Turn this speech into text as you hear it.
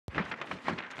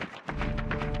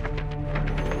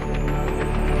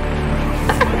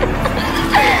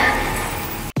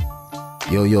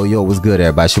Yo, what's good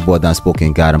everybody? It's your boy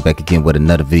theunspokengod. I'm back again with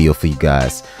another video for you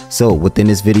guys. So within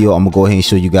this video, I'm gonna go ahead and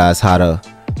show you guys how to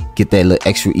get that little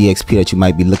extra EXP that you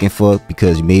might be looking for,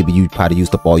 because maybe you probably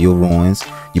used up all your ruins,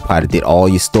 you probably did all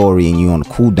your story and you're on a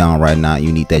cooldown right now.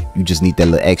 You just need that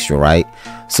little extra, right?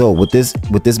 So with this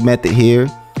method here,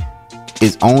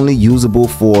 it's only usable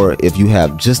for if you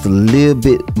have just a little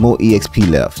bit more EXP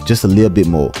left, just a little bit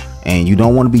more. And you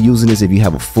don't want to be using this if you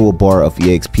have a full bar of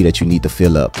EXP that you need to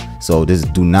fill up. So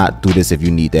do not do this if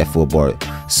you need that full bar.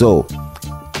 So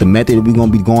the method we're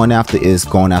going to be going after is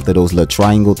going after those little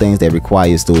triangle things that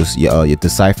requires those your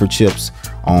decipher chips.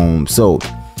 So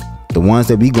the ones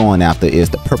that we going after is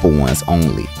the purple ones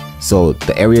only. So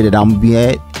the area that I'm gonna be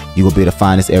at, you will be able to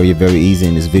find this area very easy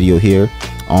in this video here.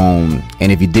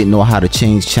 And if you didn't know how to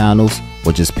change channels,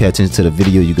 or just pay attention to the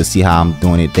video, you can see how I'm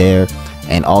doing it there.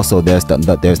 And also there's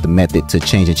the method to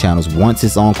changing channels once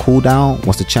it's on cooldown.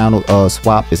 Once the channel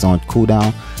swap is on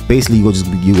cooldown, basically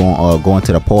you gonna go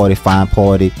into the party, find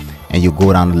party, and you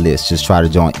go down the list. Just try to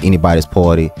join anybody's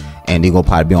party, and they're gonna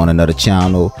probably be on another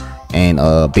channel. And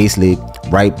basically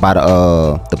right by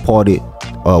the party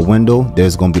window,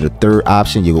 there's gonna be the third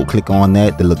option. You go click on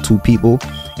that, the little two people,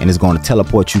 and it's going to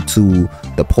teleport you to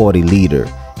the party leader.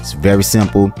 It's very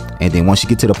simple. And then once you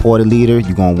get to the party leader,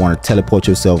 you're gonna want to teleport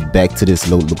yourself back to this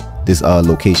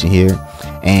location here,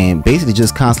 and basically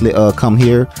just constantly come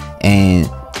here and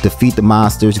defeat the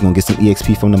monsters. You're gonna get some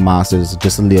EXP from the monsters,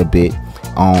 just a little bit,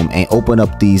 and open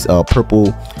up these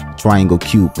purple triangle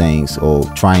cube things, or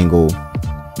triangle,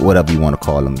 whatever you want to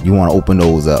call them. You want to open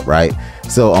those up, right?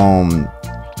 So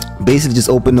basically just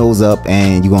open those up,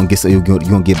 and you're gonna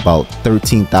get about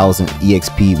 13,000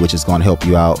 EXP, which is gonna help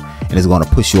you out, and it's gonna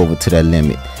push you over to that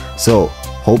limit. So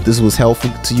hope this was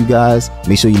helpful to you guys.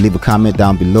 Make sure you leave a comment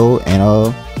down below,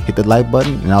 and hit the like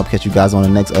button, and I'll catch you guys on the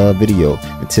next video.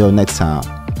 Until next time,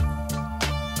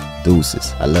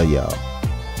 deuces. I love y'all.